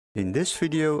In this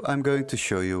video I'm going to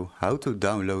show you how to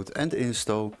download and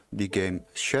install the game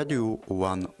Schedule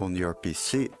 1 on your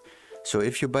PC. So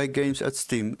if you buy games at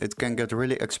Steam, it can get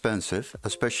really expensive,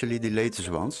 especially the latest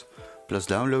ones. Plus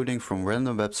downloading from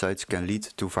random websites can lead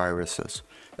to viruses,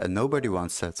 and nobody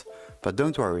wants that. But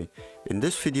don't worry, in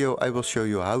this video I will show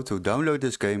you how to download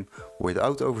this game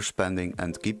without overspending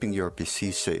and keeping your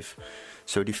PC safe.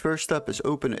 So the first step is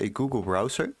open a Google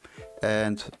browser,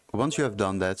 and once you have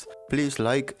done that, please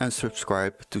like and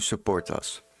subscribe to support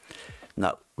us.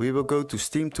 Now we will go to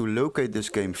Steam to locate this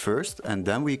game first, and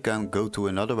then we can go to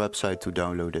another website to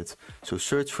download it. So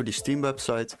search for the Steam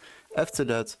website. After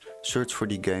that, search for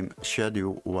the game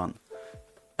Schedule 1.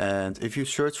 And if you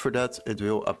search for that, it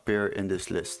will appear in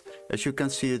this list. As you can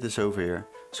see, it is over here.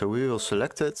 So we will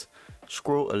select it,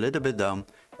 scroll a little bit down,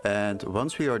 and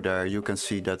once we are there, you can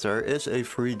see that there is a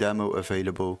free demo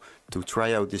available to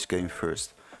try out this game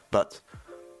first. But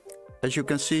as you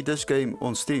can see, this game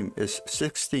on Steam is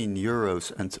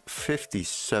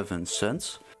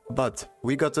 €16.57. But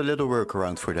we got a little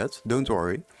workaround for that, don't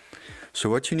worry. So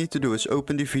what you need to do is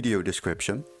open the video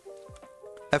description.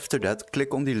 After that,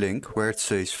 click on the link where it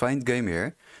says find game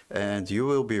here, and you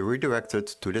will be redirected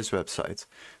to this website.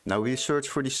 Now we search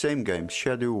for the same game,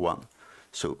 Schedule 1.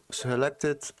 So select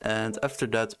it, and after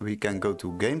that we can go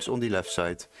to games on the left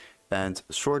side and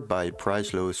sort by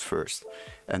price lowest first.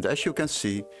 And as you can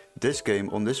see, this game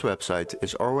on this website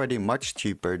is already much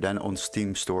cheaper than on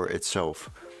Steam store itself.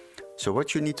 So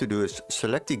what you need to do is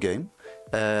select the game,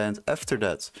 and after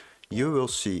that you will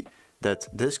see that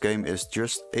this game is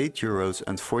just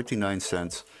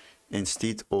 €8.49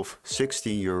 instead of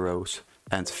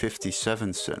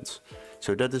 €16.57.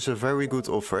 So that is a very good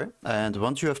offer, and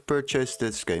once you have purchased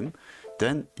this game,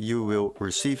 then you will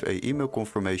receive an email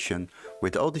confirmation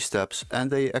with all the steps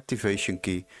and a activation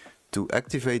key to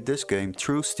activate this game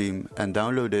through Steam and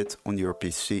download it on your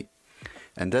PC.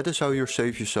 And that is how you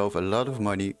save yourself a lot of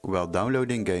money while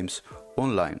downloading games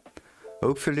online.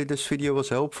 Hopefully this video was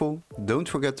helpful. Don't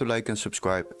forget to like and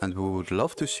subscribe, and we would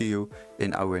love to see you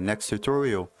in our next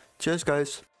tutorial. Cheers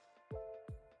guys!